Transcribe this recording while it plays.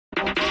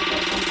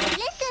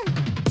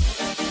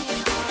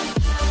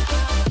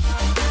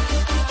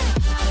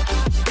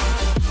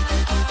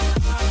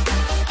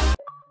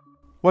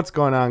What's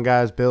going on,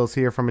 guys? Billz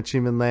here from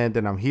Achievement Land,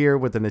 and I'm here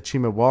with an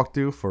achievement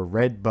walkthrough for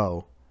Red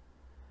Bow.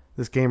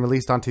 This game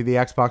released onto the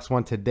Xbox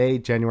One today,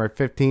 January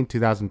 15,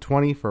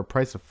 2020, for a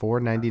price of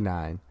 $4.99.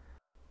 I'm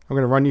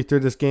going to run you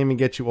through this game and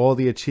get you all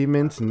the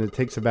achievements, and it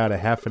takes about a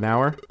half an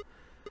hour.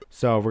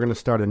 So we're going to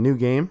start a new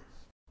game.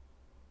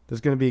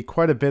 There's going to be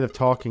quite a bit of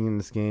talking in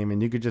this game,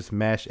 and you could just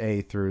mash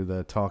A through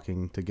the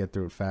talking to get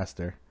through it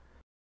faster.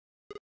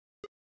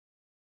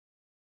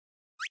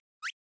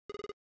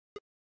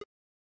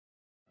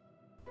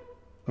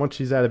 Once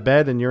she's out of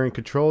bed and you're in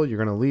control, you're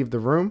going to leave the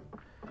room.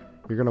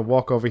 You're going to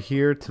walk over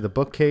here to the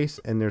bookcase,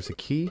 and there's a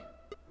key.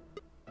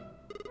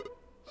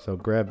 So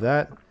grab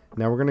that.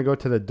 Now we're going to go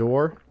to the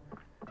door,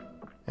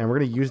 and we're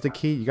going to use the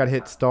key. You got to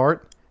hit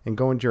start and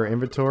go into your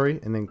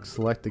inventory and then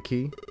select the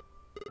key.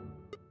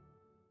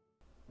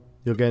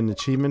 You'll get an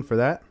achievement for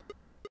that.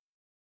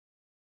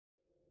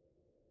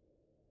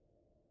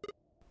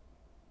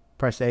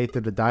 Press A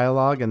through the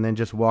dialogue and then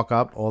just walk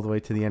up all the way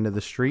to the end of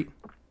the street.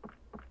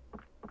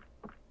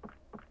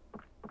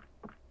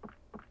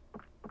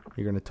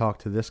 You're going to talk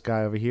to this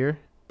guy over here.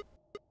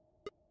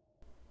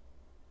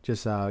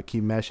 Just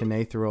keep mashing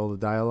A through all the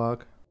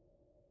dialogue.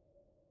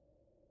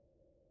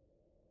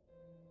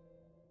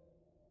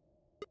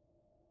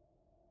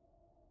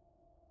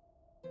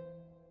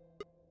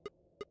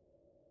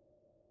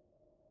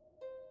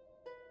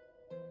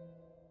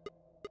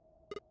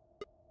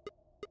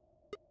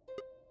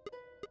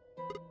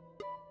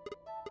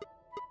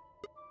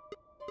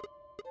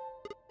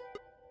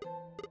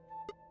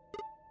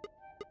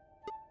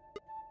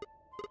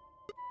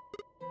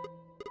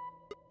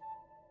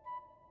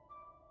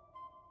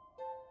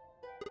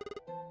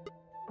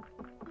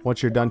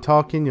 Once you're done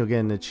talking, you'll get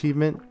an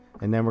achievement,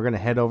 and then we're going to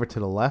head over to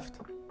the left.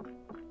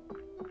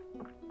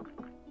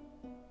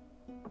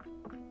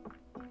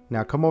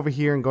 Now come over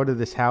here and go to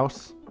this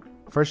house.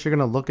 First you're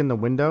going to look in the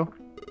window.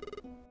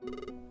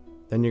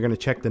 Then you're going to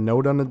check the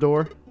note on the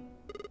door.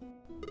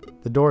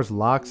 The door is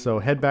locked, so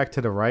head back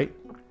to the right.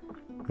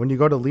 When you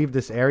go to leave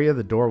this area,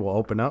 the door will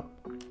open up.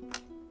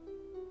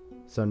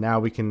 So now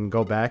we can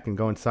go back and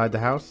go inside the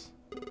house.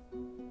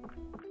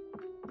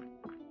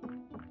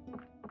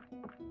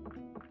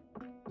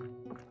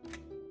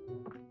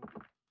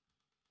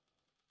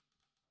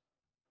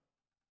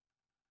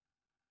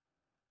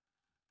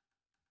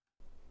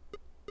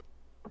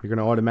 You're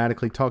going to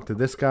automatically talk to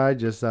this guy.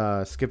 Just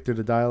skip through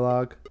the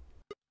dialogue.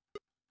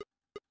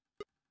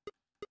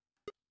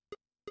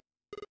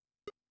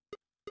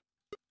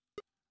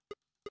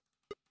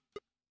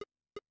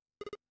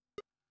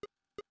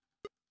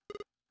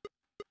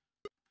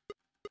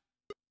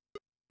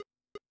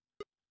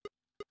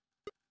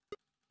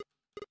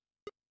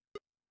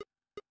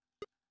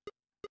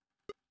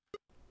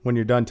 When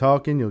you're done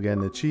talking, you'll get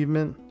an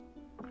achievement.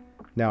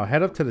 Now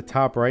head up to the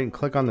top right and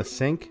click on the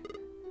sink.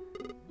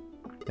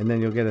 And then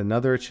you'll get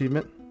another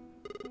achievement.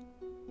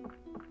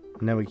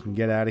 And then we can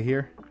get out of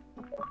here.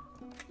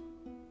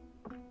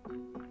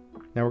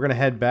 Now we're going to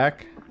head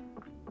back.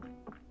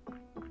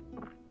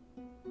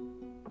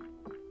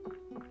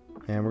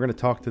 And we're going to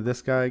talk to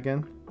this guy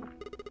again.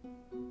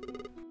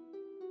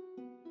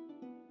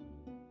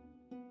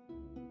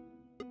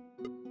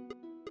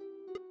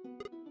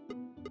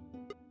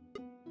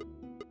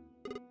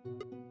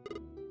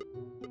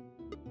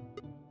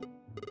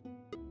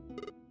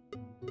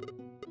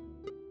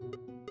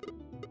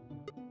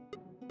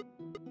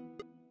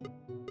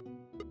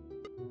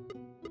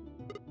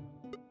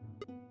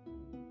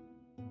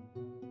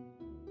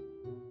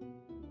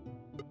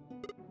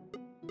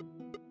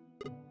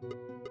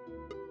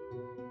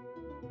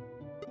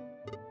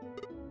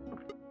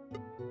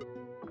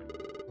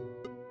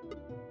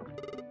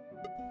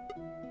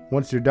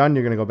 Once you're done,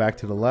 you're going to go back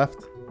to the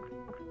left.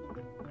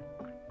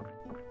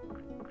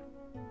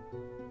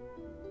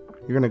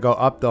 You're going to go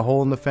up the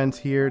hole in the fence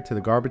here to the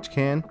garbage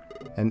can,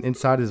 and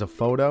inside is a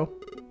photo.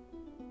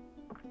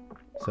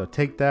 So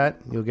take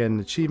that, you'll get an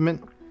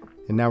achievement,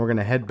 and now we're going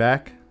to head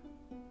back.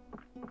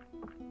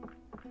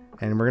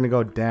 And we're going to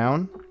go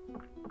down.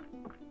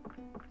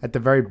 At the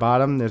very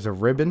bottom, there's a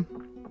ribbon.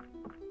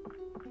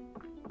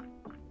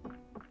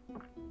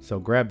 So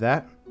grab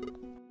that,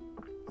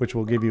 which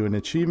will give you an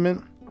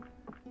achievement.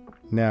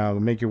 Now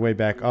make your way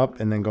back up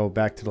and then go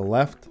back to the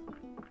left.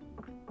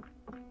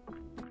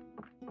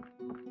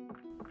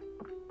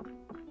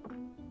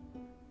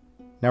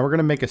 Now we're going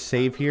to make a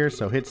save here,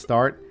 so hit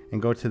start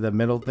and go to the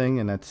middle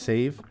thing, and that's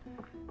save.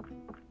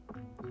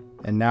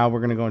 And now we're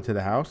going to go into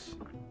the house.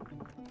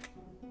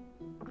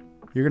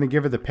 You're going to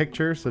give her the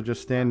picture, so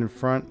just stand in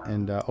front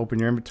and open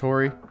your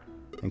inventory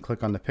and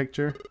click on the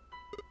picture.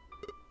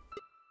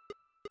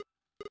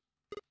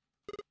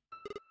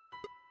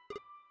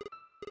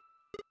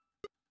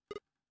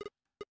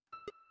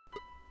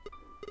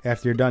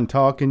 After you're done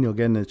talking, you'll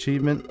get an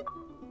achievement.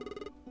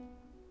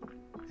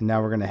 And now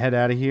we're going to head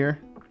out of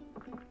here.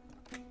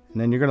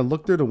 And then you're going to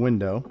look through the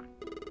window,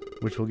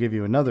 which will give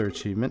you another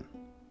achievement.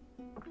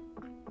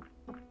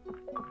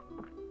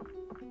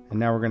 And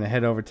now we're going to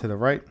head over to the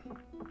right.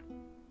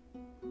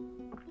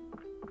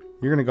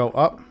 You're going to go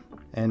up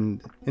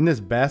And in this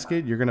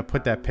basket, you're going to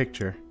put that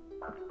picture.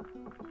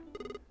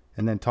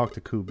 And then talk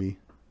to Kubi.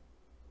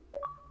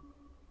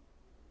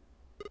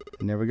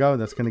 And there we go.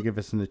 That's going to give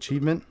us an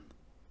achievement.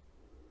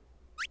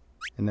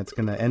 And that's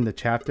going to end the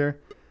chapter.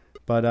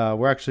 But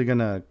we're actually going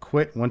to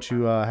quit once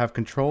you have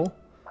control.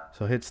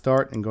 So hit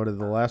start and go to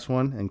the last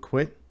one and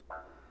quit.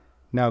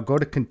 Now go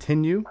to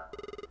continue.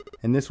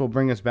 And this will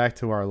bring us back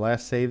to our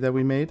last save that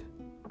we made.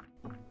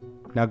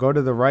 Now go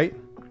to the right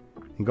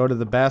and go to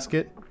the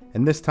basket.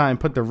 And this time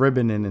put the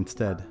ribbon in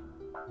instead.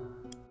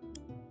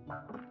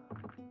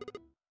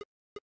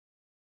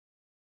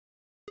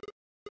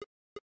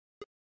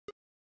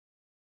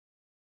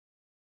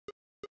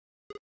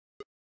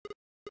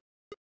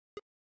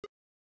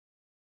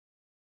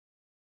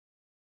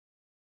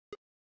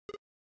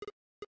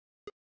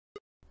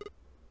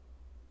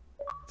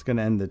 It's going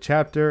to end the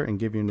chapter and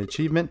give you an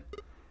achievement.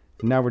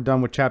 And now we're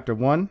done with chapter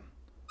 1.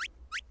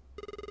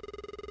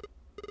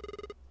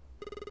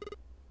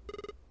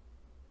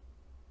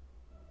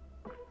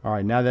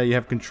 Alright, now that you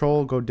have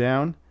control, go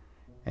down.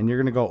 And you're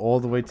going to go all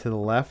the way to the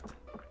left.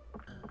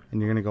 And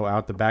you're going to go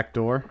out the back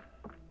door.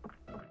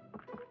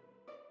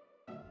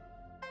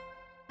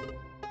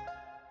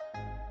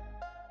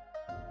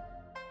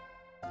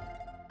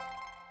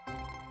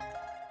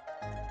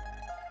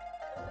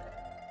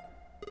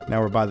 Now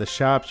we're by the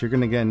shops. You're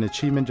going to get an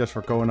achievement just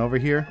for going over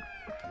here.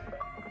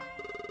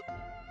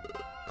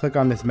 Click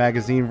on this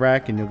magazine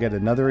rack and you'll get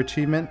another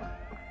achievement.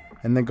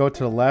 And then go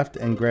to the left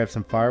and grab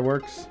some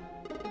fireworks.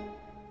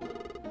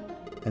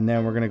 And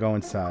then we're going to go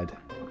inside.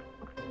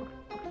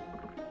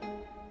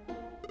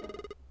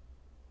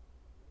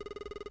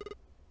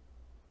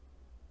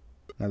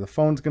 Now the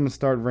phone's going to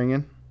start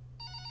ringing.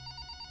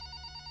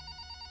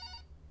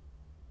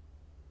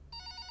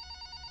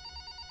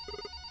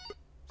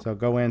 So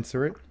go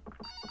answer it.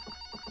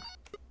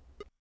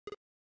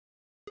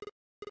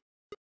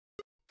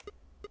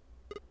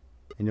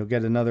 And you'll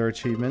get another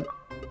achievement.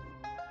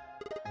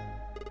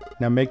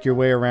 Now make your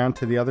way around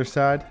to the other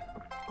side.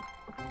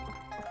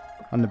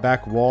 On the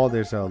back wall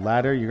there's a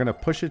ladder. You're going to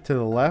push it to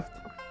the left.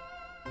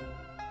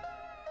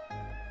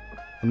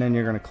 And then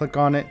you're going to click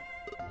on it.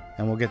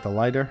 And we'll get the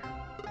lighter.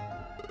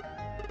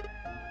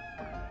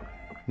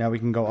 Now we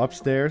can go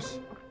upstairs.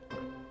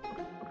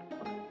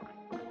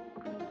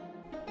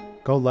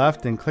 Go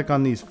left and click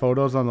on these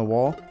photos on the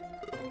wall.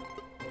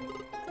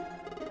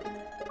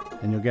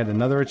 And you'll get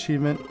another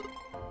achievement.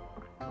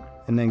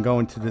 And then go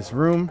into this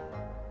room.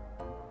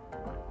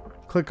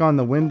 Click on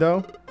the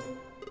window.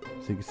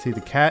 So you can see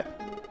the cat,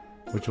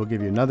 which will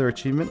give you another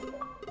achievement.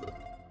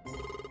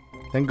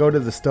 Then go to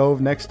the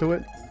stove next to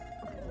it.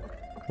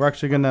 We're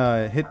actually going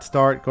to hit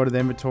start, go to the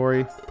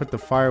inventory, put the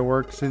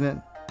fireworks in it.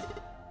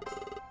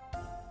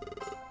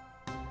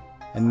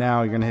 And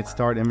now you're going to hit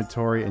start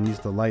inventory and use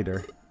the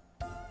lighter.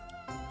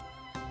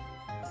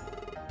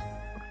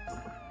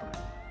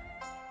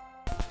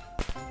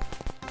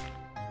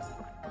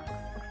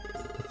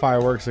 The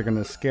fireworks are going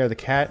to scare the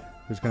cat,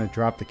 who's going to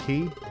drop the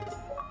key.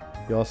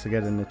 You also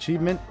get an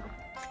achievement.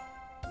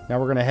 Now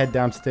we're going to head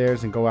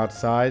downstairs and go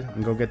outside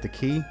and go get the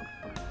key.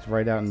 It's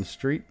right out in the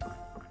street.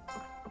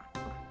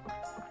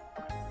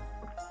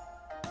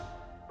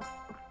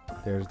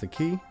 There's the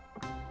key.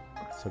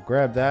 So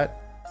grab that.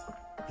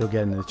 You'll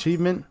get an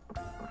achievement.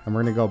 And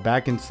we're going to go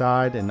back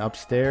inside and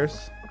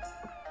upstairs.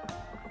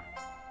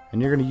 And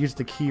you're going to use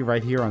the key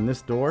right here on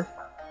this door.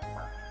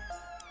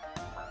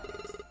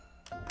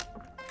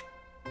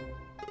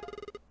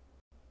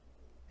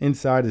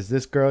 Inside is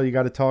this girl you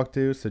got to talk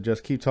to, so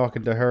just keep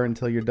talking to her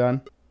until you're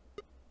done.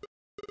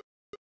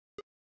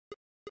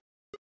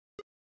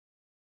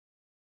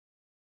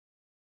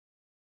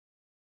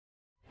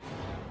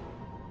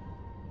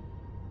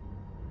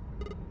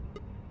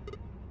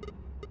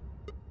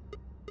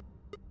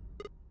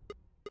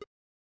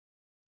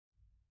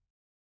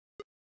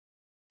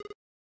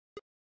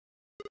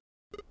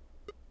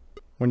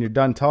 When you're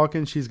done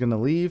talking, she's going to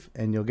leave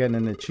and you'll get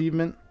an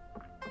achievement.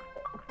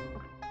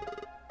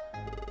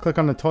 Click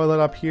on the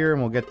toilet up here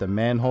and we'll get the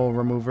manhole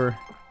remover.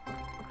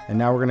 And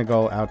now we're going to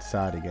go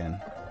outside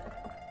again.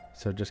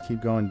 So just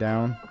keep going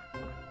down.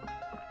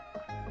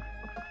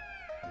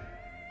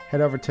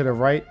 Head over to the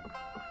right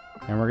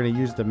and we're going to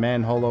use the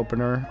manhole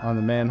opener on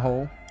the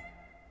manhole.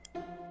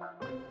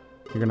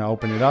 You're going to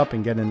open it up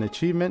and get an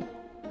achievement.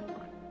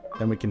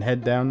 Then we can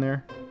head down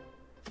there.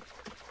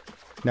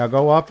 Now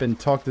go up and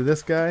talk to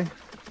this guy.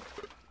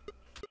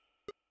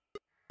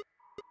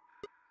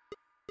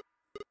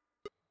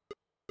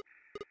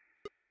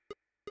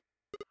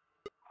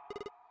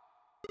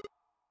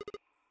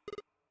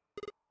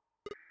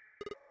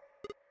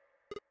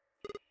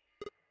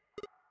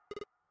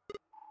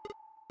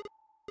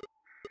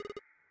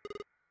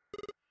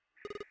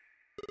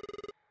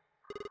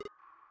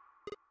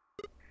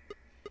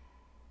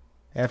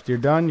 After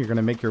you're done, you're going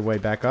to make your way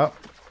back up.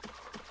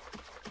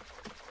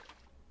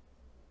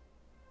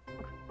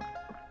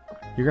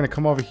 You're going to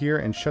come over here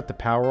and shut the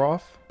power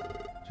off.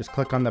 Just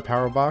click on the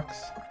power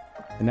box.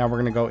 And now we're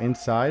going to go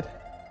inside.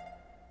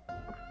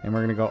 And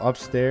we're going to go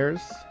upstairs.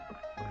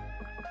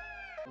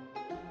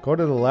 Go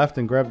to the left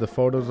and grab the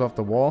photos off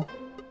the wall.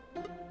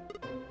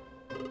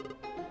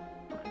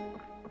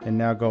 And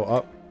now go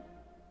up.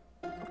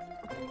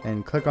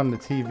 And click on the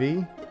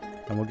TV.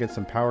 And we'll get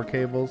some power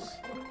cables.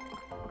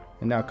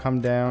 And now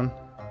come down.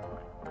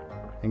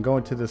 And go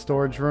into the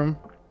storage room.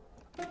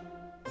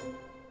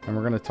 And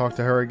we're going to talk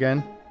to her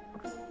again.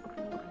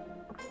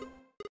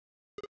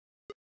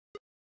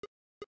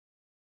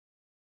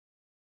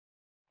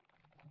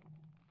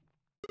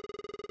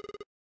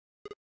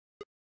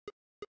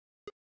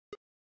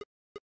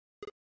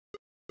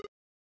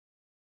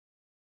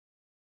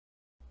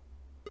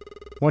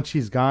 Once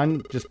she's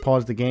gone, just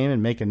pause the game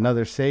and make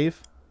another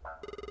save.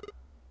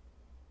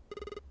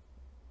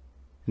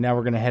 And now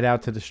we're going to head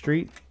out to the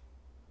street.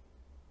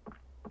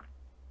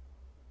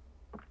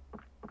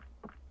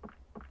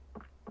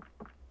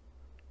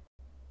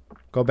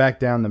 Go back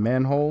down the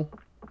manhole.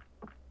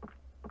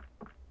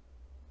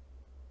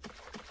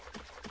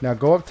 Now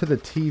go up to the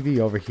TV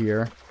over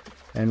here,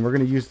 and we're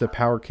going to use the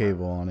power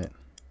cable on it.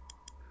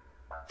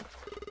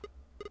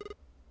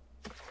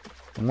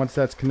 And once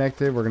that's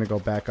connected, we're going to go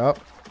back up.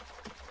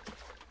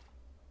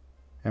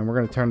 And we're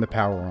going to turn the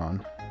power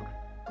on.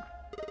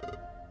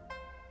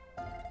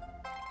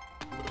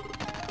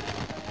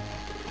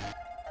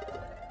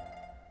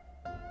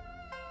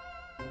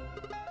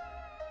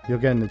 You'll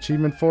get an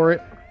achievement for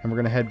it. And we're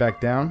going to head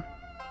back down.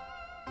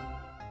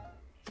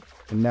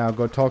 And now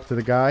go talk to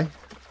the guy.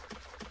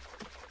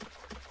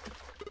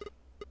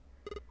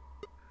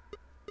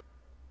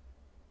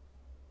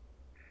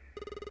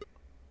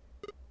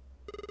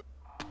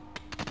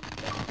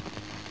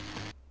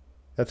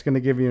 That's going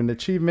to give you an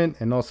achievement,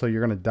 and also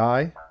you're going to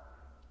die.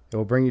 It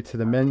will bring you to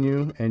the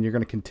menu, and you're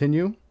going to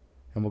continue.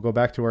 And we'll go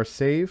back to our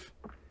save.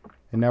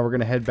 And now we're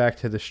going to head back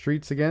to the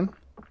streets again.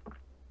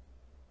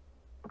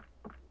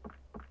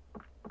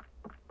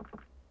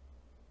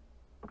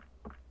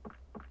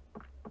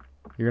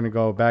 You're going to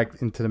go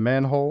back into the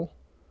manhole.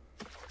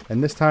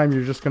 And this time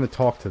you're just going to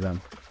talk to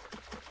them.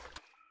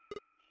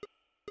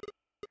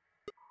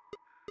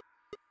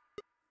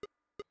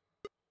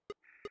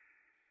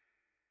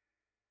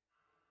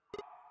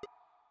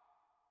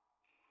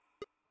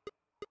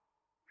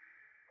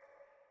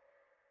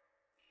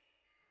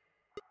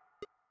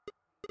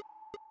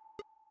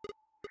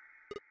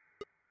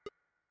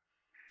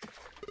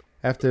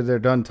 After they're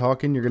done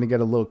talking, you're going to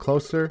get a little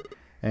closer,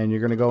 and you're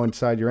going to go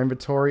inside your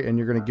inventory, and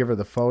you're going to give her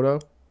the photo.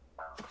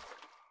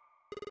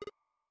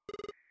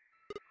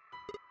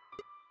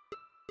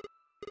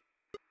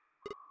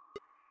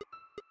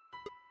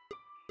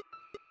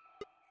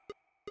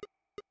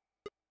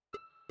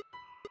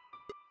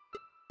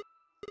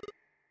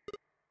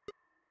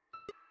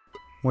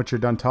 Once you're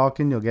done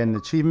talking, you'll get an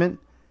achievement,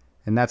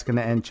 and that's going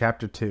to end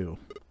chapter 2.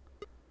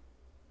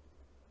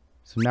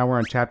 So now we're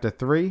on chapter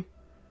 3.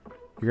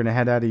 You're going to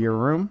head out of your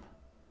room,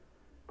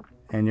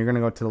 and you're going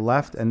to go to the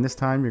left, and this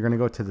time you're going to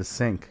go to the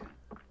sink.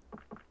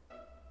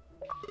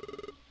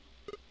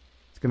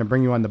 It's going to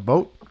bring you on the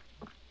boat,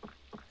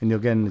 and you'll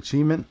get an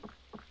achievement.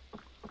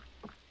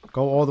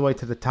 Go all the way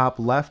to the top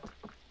left,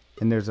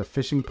 and there's a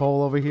fishing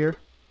pole over here.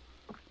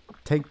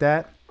 Take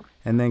that,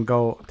 and then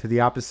go to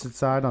the opposite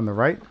side on the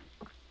right.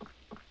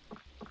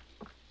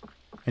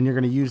 And you're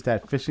going to use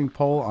that fishing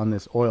pole on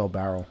this oil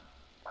barrel.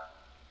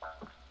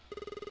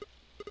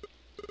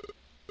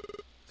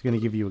 It's going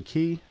to give you a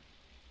key.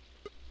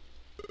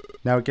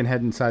 Now we can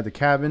head inside the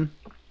cabin.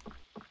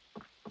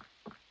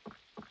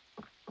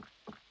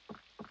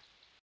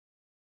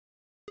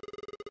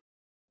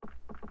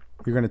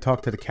 You're going to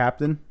talk to the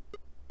captain.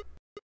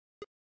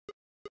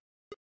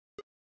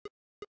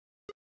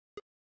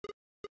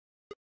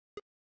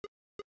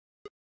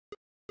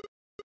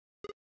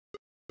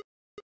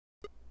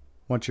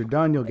 Once you're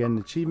done, you'll get an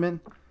achievement.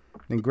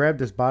 Then grab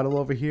this bottle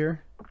over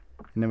here,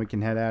 and then we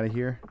can head out of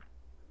here.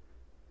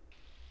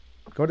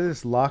 Go to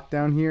this lock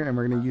down here, and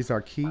we're going to use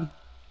our key.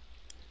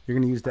 You're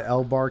going to use the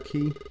L bar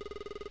key.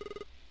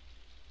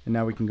 And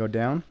now we can go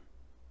down.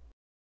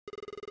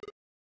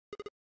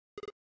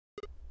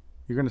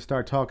 You're going to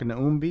start talking to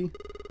Umbi.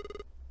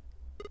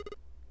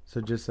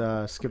 So just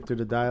skip through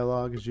the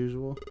dialogue as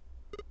usual.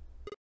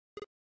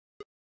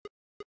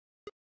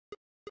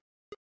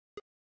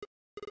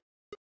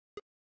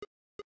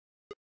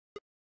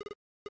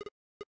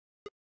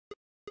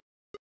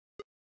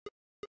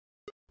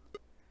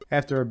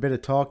 After a bit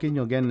of talking,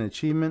 you'll get an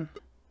achievement.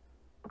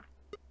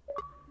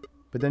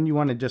 But then you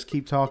want to just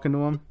keep talking to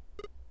him.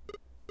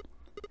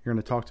 You're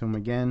going to talk to him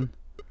again.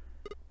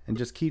 And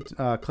just keep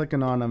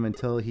clicking on him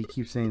until he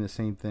keeps saying the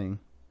same thing.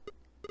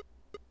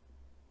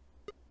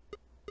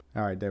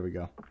 Alright, there we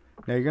go.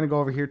 Now you're going to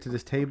go over here to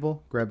this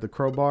table. Grab the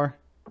crowbar.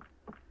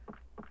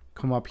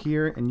 Come up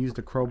here and use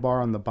the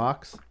crowbar on the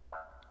box.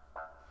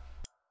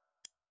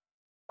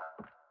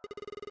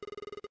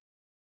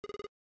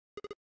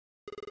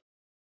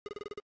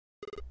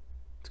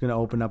 Going to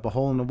open up a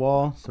hole in the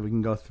wall so we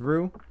can go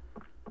through.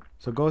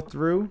 So go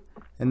through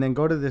and then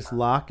go to this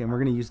lock, and we're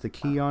going to use the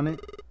key on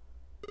it.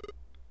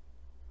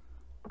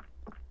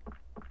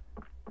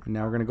 And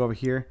now we're going to go over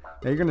here.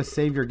 Now you're going to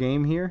save your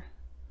game here.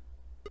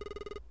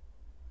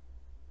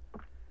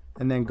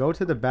 and then go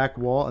to the back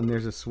wall and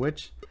there's a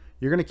switch.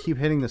 You're going to keep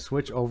hitting the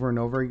switch over and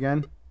over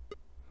again.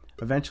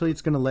 Eventually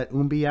it's going to let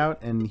Umbi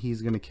out and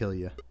he's going to kill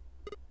you.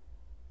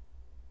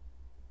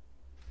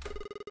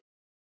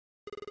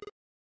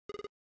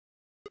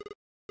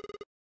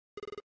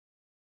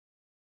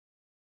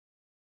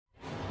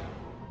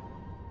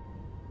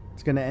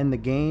 It's going to end the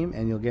game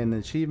and you'll get an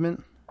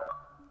achievement.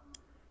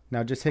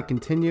 Now just hit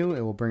continue.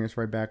 It will bring us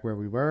right back where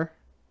we were.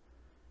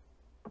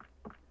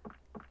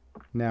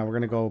 Now we're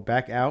going to go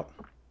back out.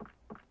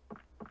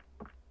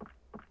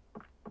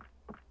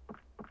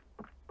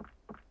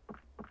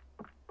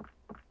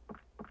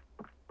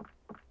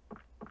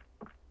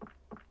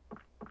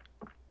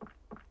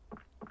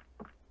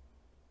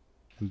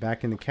 And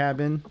back in the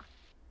cabin.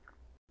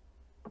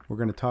 We're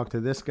going to talk to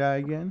this guy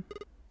again.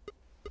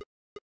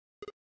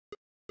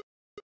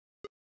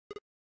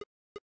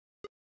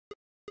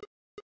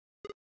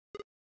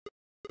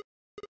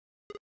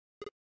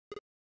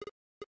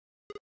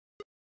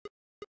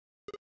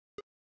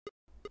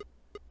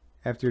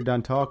 After you're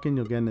done talking,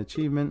 you'll get an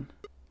achievement.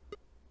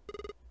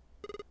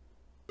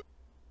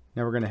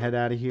 Now we're going to head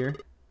out of here.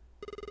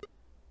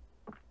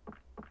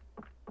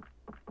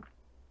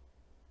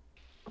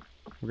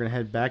 We're going to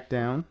head back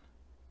down.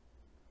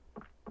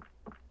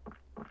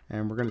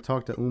 And we're going to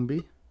talk to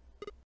Umbi.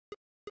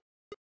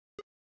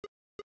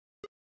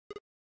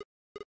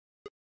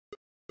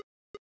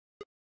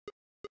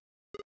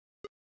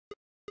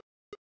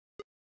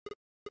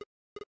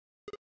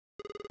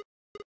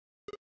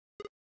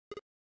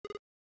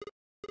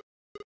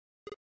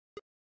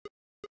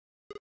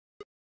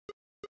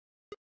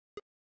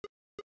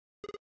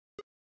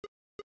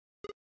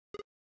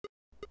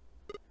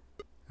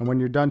 And when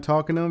you're done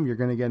talking to him, you're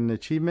going to get an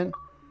achievement.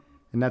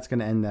 And that's going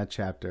to end that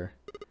chapter.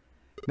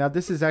 Now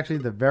this is actually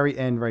the very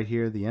end right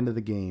here, the end of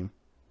the game.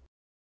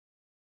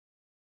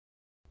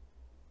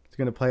 It's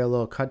going to play a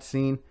little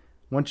cutscene.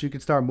 Once you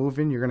can start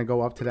moving, you're going to go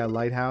up to that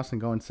lighthouse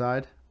and go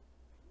inside.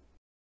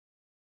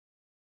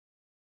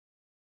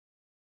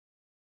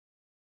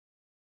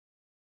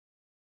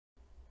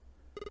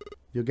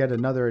 You'll get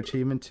another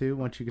achievement too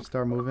once you can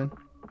start moving.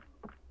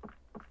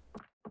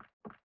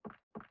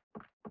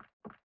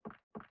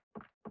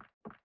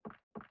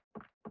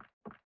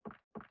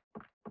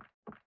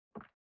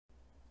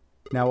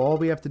 Now all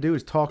we have to do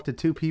is talk to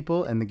 2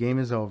 people and the game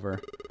is over.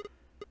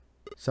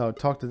 So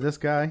talk to this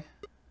guy.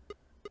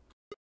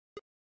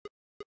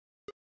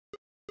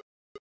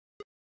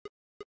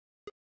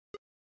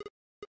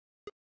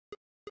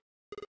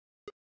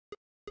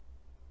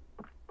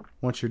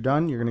 Once you're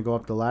done, you're going to go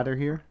up the ladder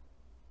here.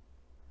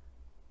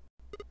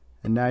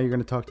 And now you're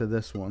going to talk to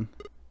this one.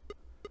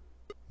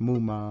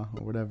 Muma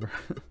or whatever.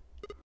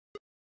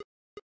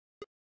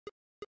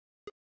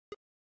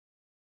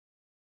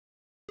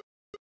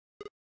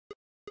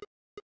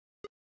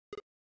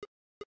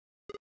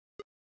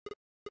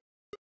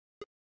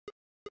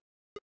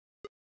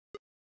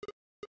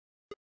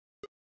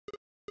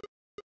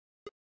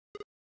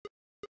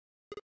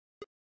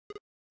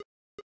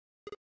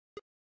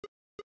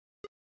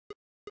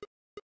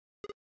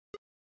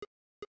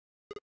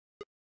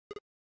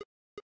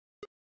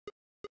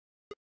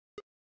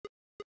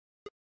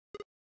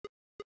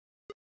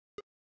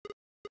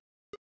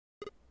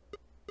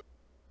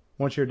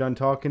 Once you're done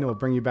talking, it will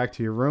bring you back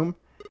to your room.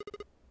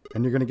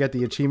 And you're going to get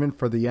the achievement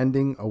for the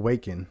ending,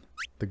 Awaken.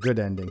 The good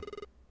ending.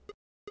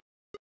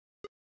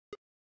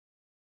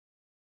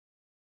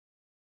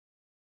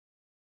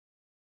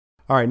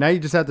 Alright, now you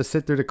just have to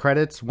sit through the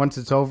credits. Once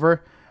it's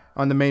over,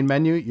 on the main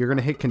menu, you're going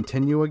to hit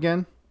continue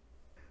again.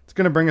 It's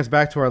going to bring us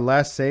back to our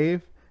last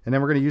save. And then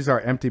we're going to use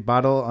our empty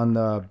bottle on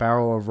the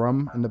barrel of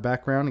rum in the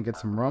background and get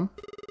some rum.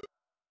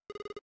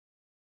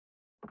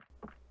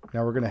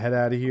 Now we're going to head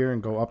out of here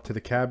and go up to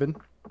the cabin.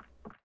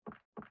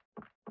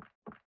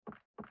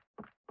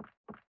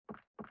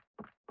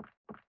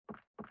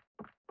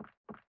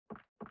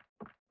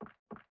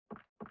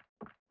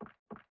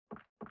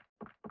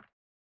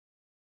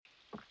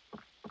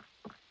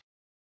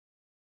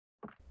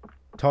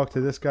 Talk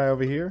to this guy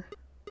over here.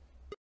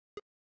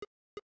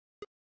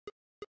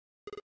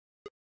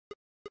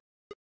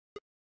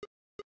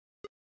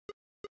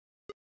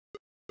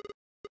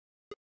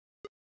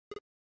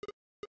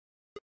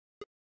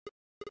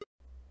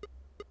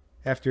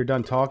 After you're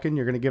done talking,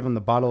 you're going to give him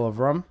the bottle of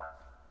rum.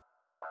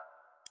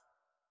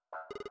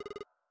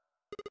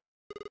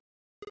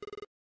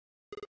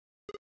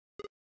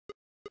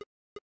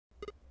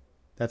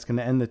 That's going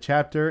to end the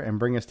chapter and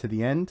bring us to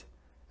the end,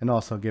 and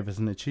also give us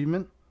an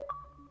achievement.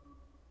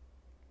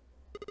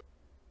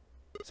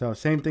 So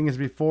same thing as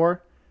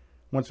before.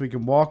 Once we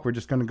can walk, we're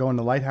just going to go in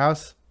the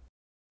lighthouse,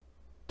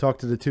 talk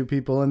to the 2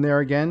 people in there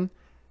again,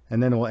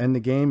 and then we'll end the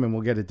game and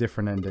we'll get a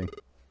different ending.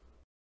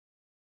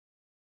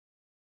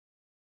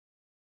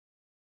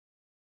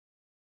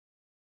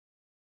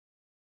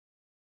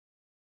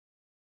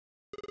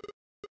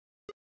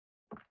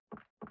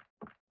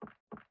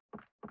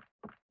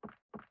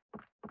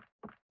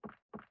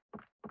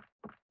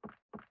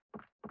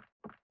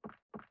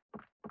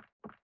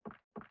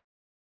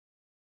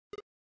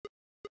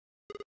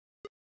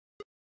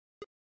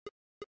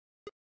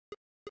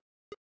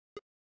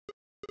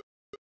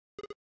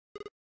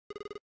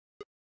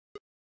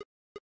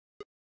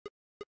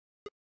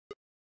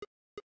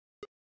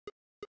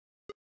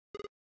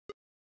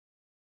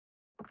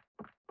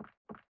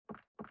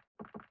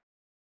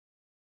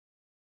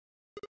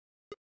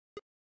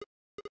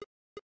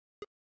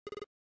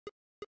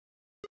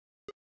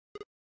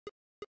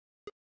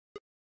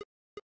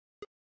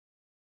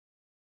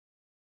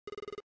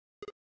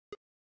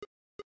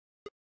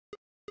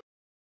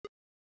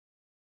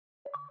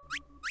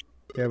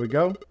 There we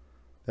go.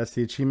 That's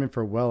the achievement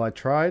for Well I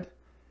Tried.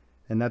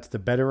 And that's the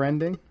better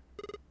ending.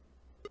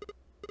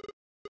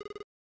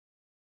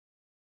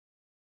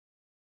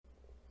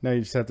 Now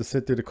you just have to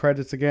sit through the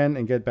credits again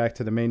and get back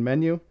to the main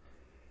menu.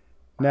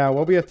 Now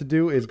what we have to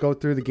do is go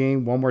through the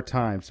game one more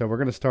time. So we're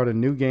going to start a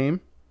new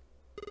game.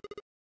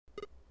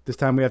 This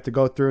time we have to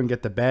go through and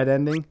get the bad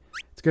ending.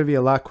 It's going to be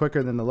a lot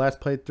quicker than the last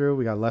playthrough.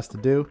 We got less to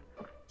do.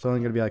 It's only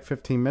going to be like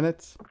 15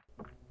 minutes.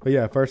 But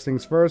yeah, first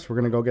things first, we're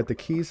going to go get the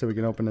key so we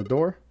can open the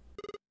door.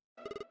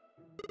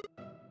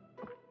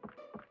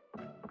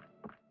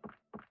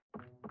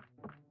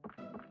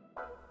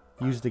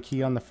 Use the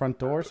key on the front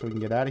door so we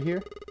can get out of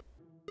here.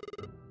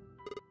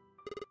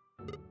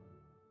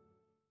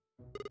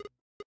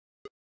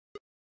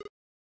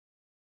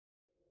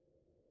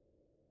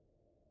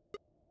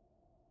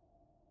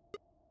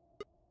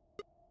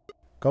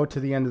 Go to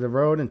the end of the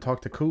road and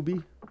talk to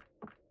Kubi.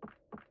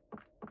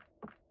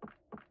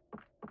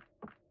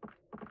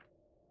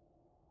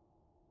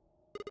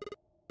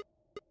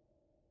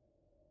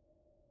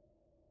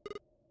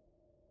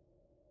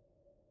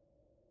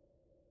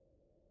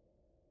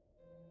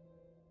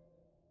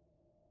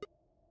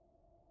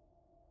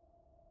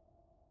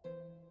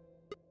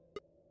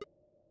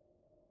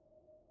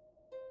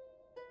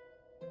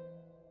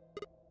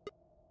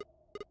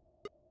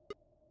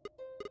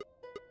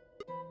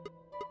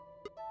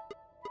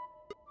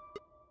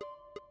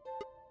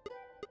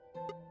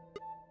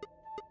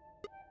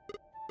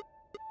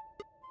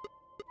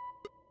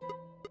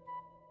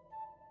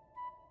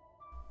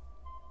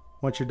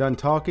 Once you're done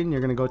talking, you're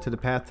going to go to the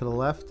path to the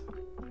left.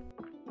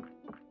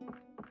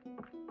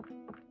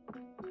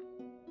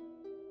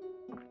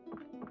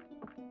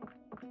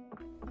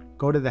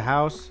 Go to the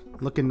house,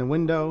 look in the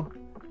window,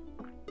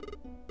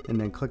 and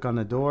then click on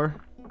the door.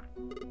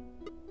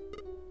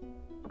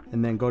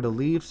 And then go to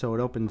leave so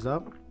it opens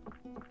up.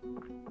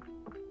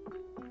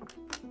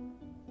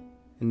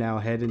 And now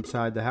head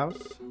inside the house.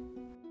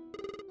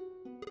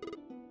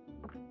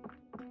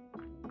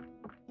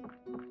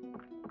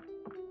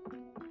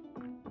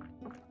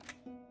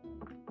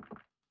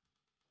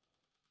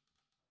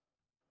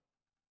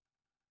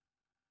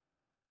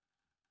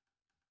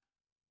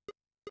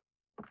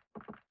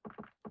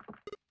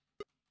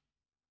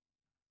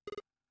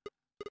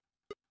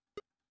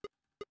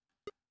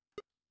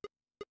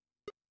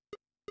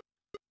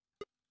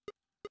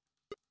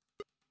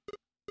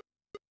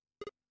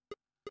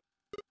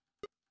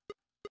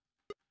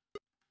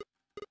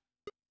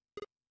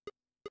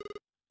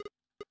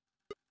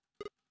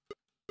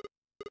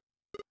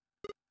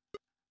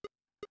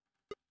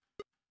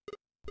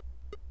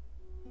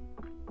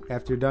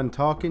 After you're done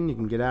talking, you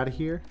can get out of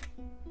here.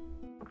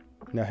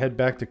 Now head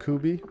back to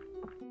Kubi.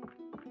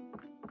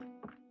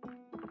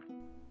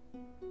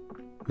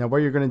 Now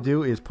what you're going to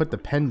do is put the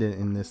pendant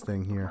in this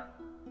thing here.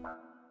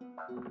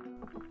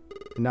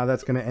 And now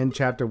that's going to end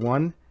chapter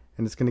 1,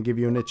 and it's going to give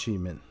you an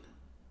achievement.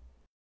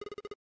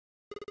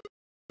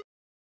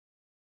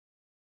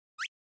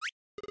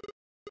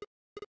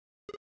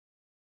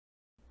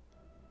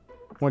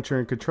 Once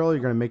you're in control,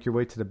 you're going to make your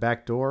way to the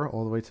back door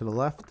all the way to the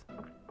left.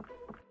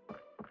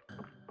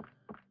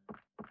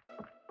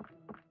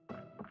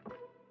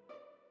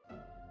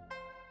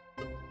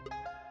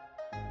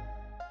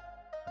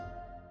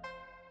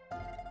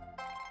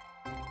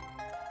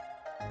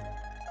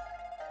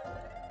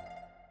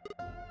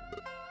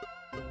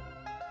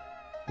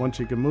 Once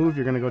you can move,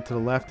 you're going to go to the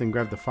left and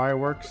grab the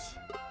fireworks.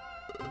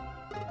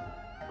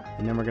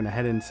 And then we're going to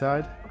head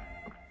inside.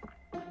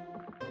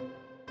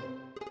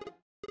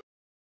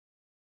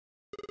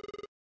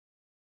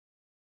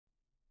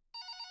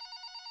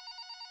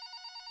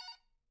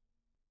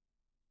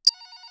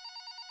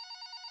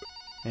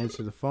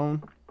 Answer the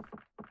phone.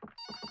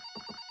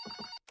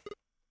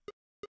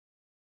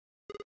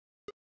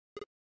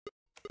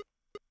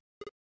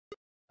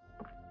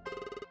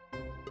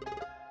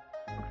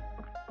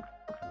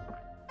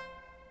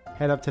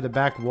 Head up to the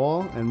back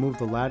wall and move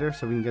the ladder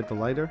so we can get the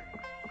lighter.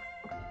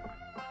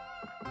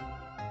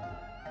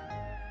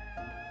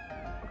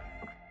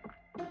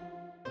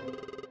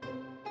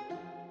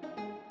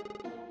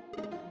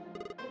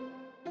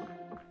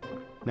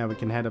 Now we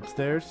can head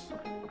upstairs.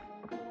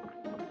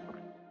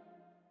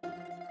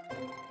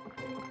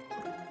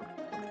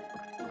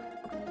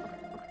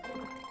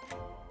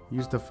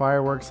 Use the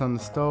fireworks on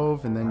the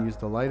stove and then use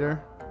the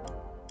lighter.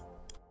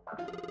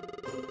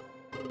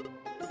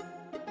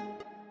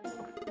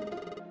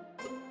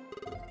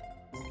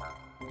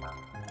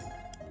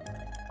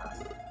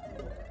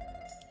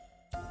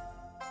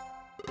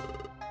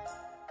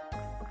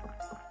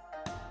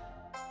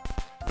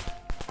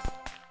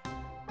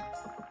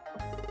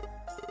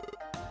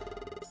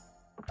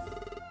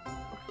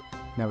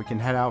 Now we can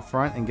head out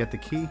front and get the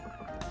key.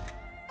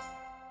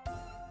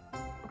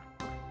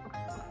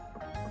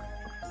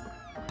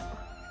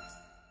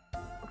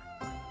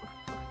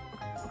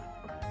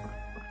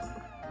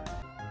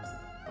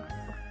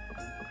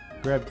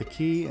 Grab the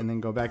key and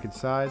then go back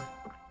inside.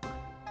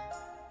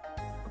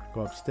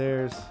 Go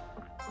upstairs.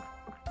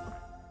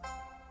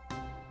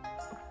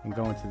 And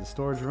go into the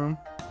storage room.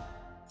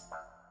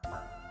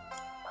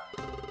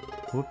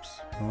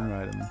 Whoops, wrong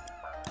item.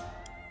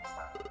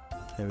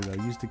 There we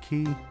go, use the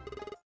key.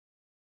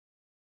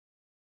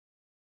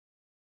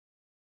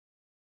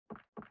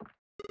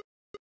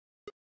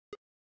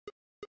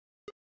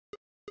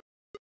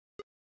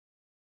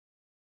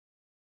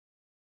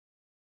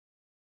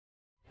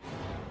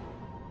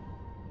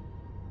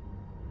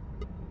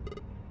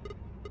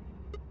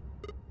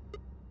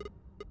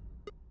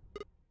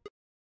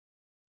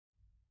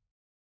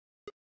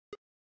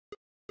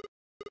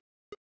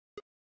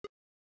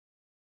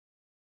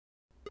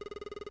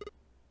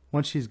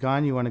 Once she's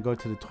gone, you want to go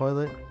to the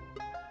toilet,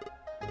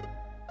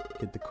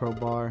 get the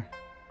crowbar.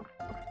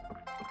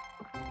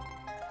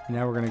 And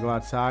now we're going to go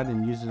outside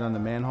and use it on the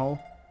manhole.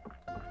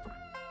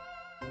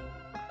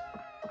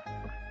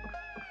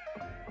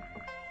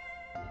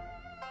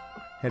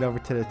 Head over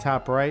to the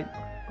top right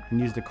and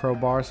use the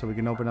crowbar so we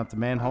can open up the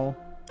manhole.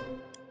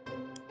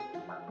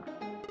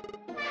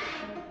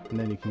 And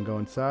then you can go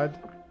inside.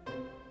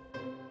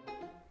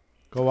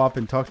 Go up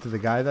and talk to the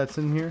guy that's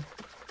in here.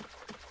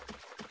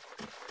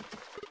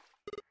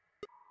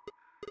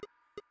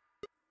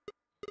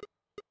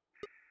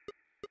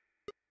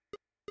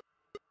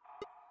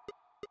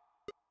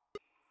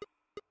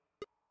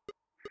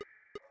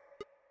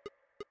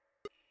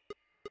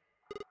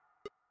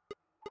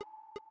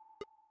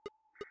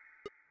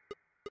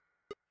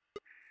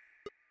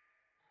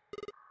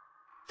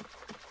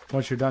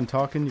 Once you're done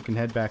talking, you can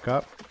head back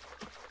up.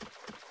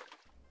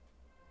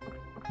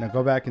 Now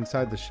go back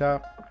inside the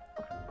shop.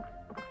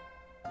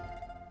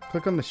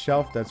 Click on the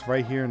shelf that's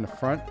right here in the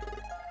front,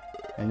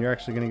 and you're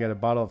actually going to get a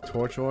bottle of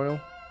torch oil,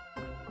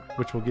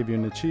 which will give you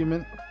an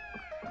achievement.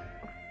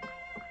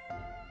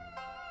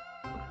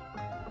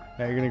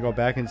 Now you're going to go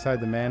back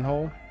inside the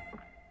manhole.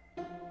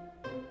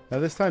 Now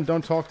this time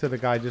don't talk to the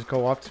guy, just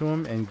go up to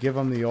him and give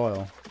him the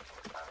oil.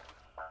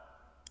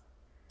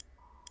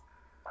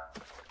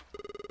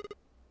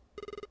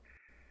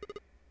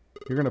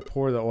 You're going to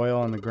pour the oil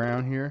on the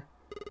ground here.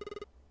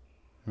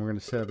 And we're going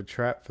to set up a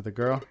trap for the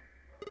girl.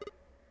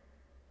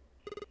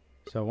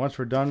 So once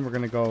we're done, we're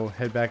going to go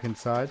head back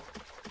inside.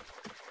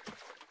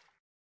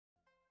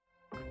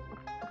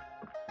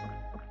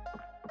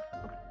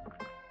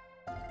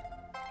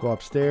 Go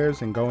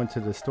upstairs and go into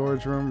the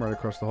storage room right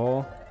across the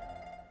hall.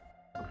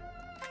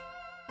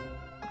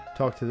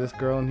 Talk to this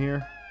girl in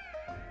here.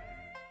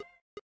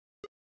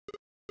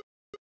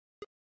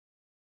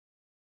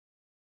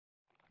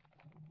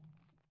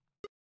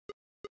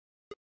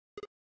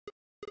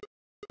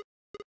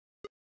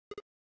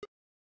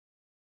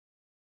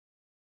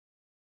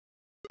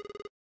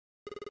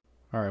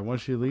 Alright,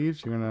 once she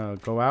leaves, you're going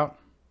to go out.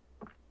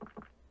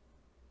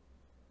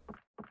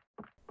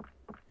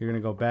 You're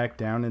going to go back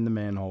down in the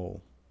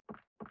manhole.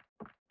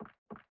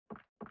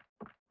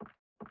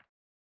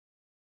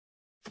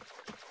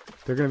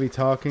 They're going to be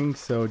talking,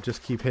 so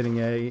just keep hitting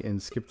A and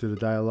skip through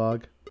the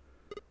dialogue.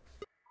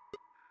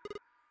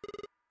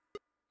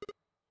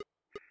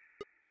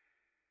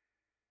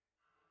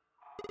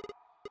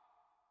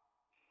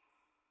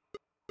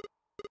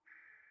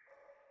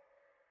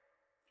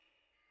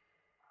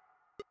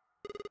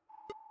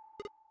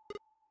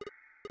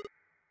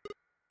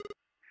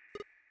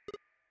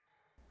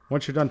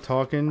 Once you're done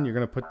talking, you're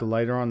going to put the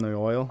lighter on the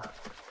oil.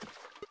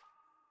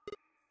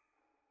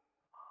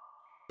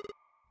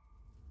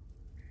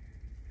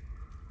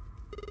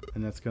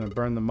 And that's going to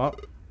burn them up.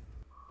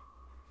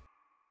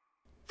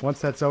 Once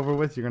that's over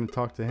with, you're going to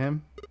talk to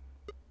him.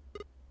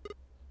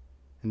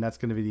 And that's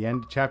going to be the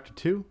end of chapter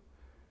 2.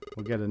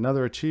 We'll get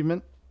another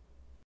achievement.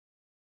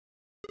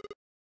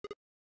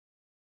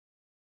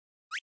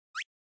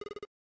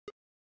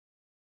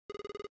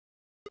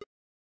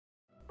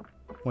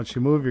 Once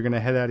you move, you're going to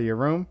head out of your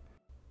room.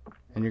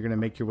 And you're going to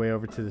make your way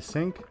over to the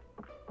sink.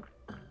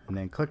 And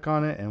then click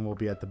on it and we'll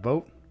be at the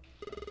boat.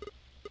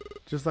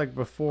 Just like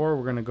before,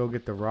 we're going to go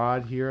get the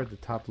rod here at the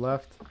top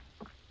left.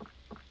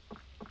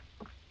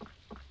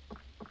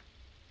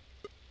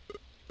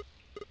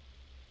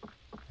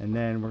 And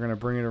then we're going to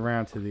bring it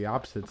around to the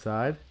opposite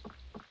side.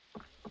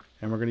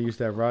 And we're going to use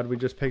that rod we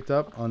just picked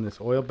up on this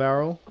oil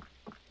barrel.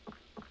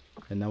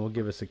 And that will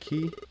give us a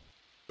key.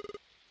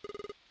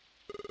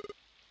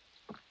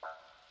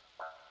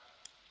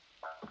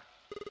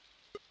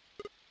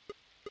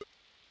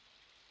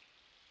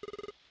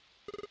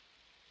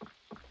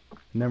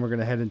 And then we're going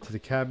to head into the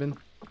cabin.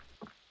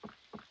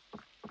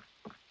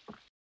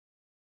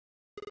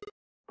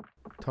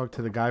 Talk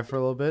to the guy for a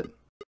little bit.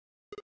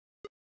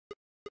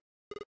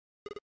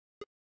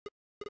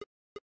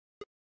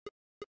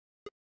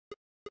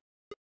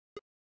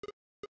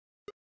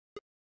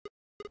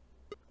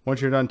 Once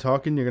you're done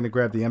talking, you're going to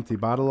grab the empty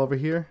bottle over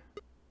here.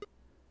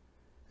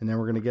 And then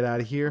we're going to get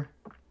out of here.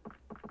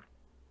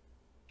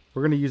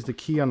 We're going to use the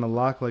key on the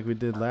lock like we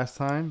did last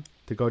time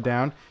to go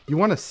down. You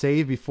want to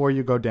save before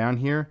you go down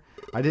here.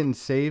 I didn't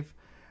save.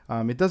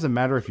 It doesn't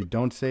matter if you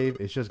don't save.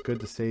 It's just good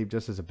to save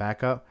just as a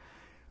backup.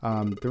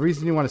 The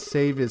reason you want to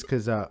save is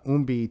because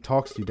Umbi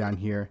talks to you down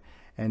here.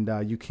 And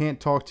you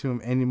can't talk to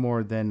him any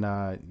more than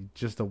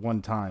just the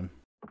one time.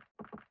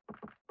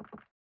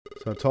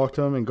 So talk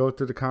to him and go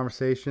through the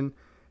conversation.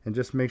 And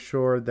just make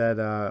sure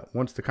that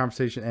once the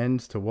conversation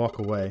ends to walk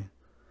away.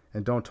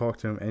 And don't talk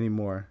to him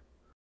anymore.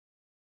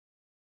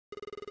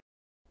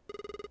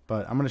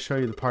 But I'm going to show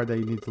you the part that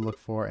you need to look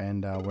for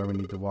and where we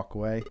need to walk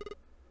away.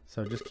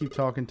 So just keep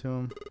talking to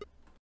him.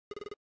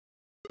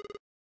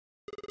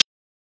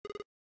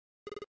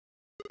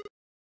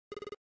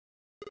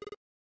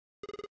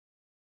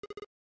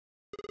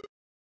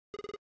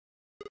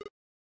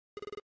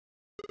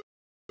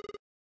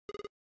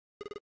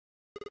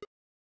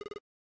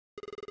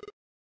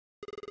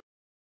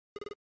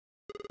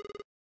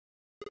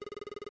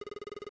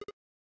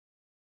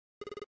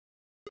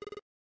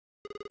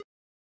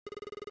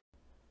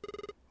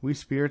 We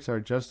spirits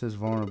are just as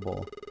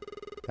vulnerable.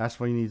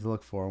 That's what you need to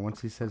look for.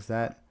 Once he says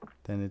that,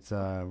 then it's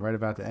right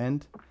about to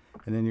end.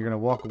 And then you're going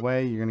to walk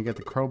away. You're going to get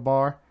the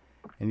crowbar.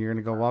 And you're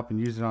going to go up and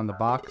use it on the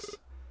box.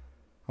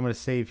 I'm going to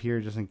save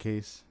here just in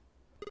case.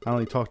 I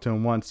only talked to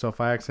him once, so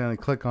if I accidentally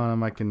click on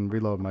him, I can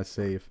reload my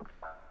save.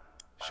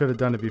 Should have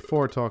done it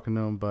before talking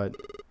to him, but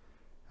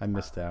I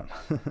missed out.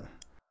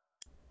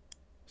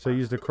 So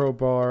use the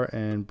crowbar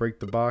and break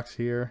the box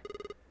here.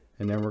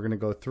 And then we're going to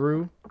go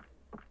through.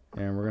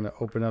 And we're going to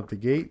open up the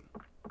gate.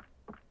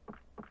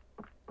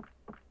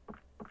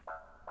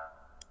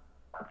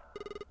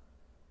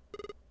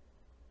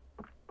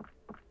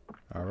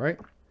 Alright.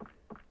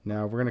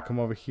 Now we're going to come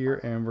over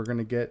here and we're going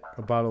to get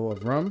a bottle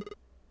of rum.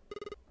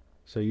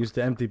 So use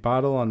the empty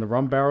bottle on the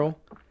rum barrel.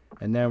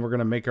 And then we're going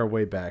to make our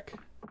way back.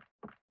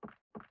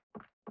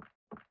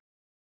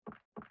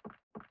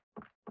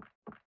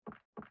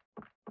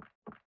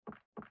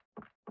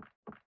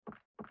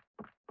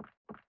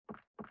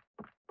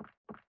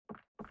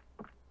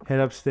 Head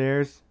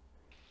upstairs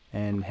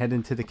and head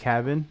into the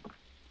cabin.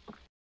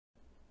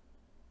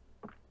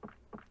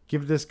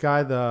 Give this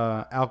guy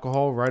the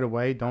alcohol right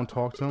away. Don't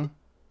talk to him.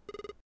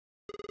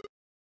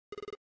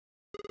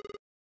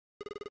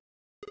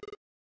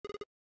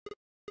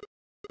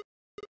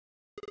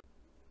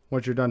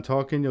 Once you're done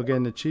talking, you'll get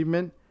an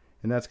achievement,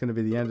 and that's going to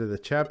be the end of the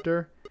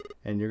chapter,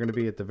 and you're going to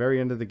be at the very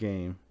end of the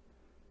game.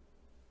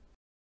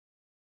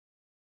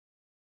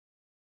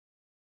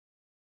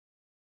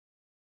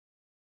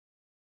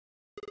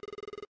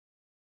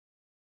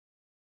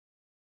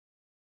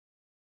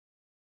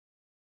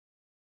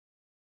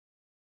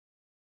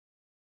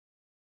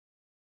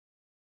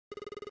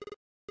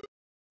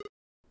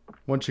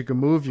 Once you can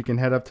move, you can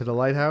head up to the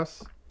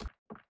lighthouse.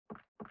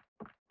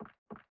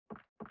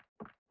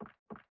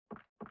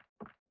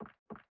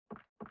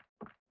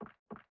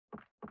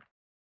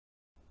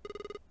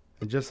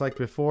 And just like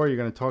before, you're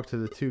going to talk to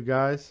the two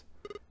guys.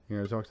 You're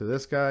going to talk to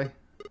this guy.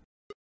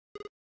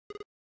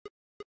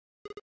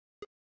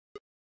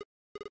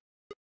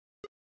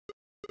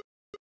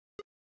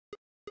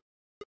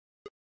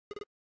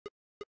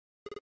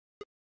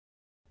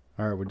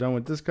 Alright, we're done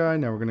with this guy.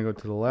 Now we're going to go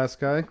to the last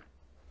guy.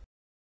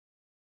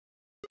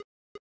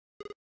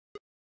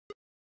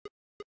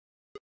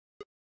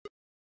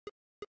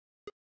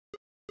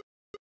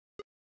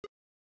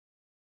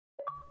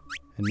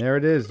 And there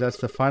it is. That's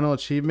the final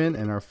achievement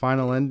and our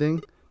final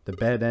ending, the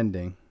bad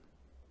ending.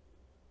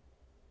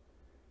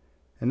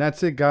 And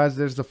that's it, guys.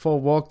 There's the full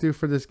walkthrough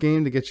for this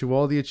game to get you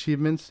all the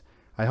achievements.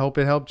 I hope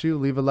it helped you.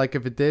 Leave a like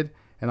if it did.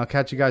 And I'll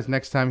catch you guys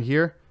next time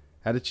here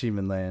at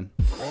Achievement Land.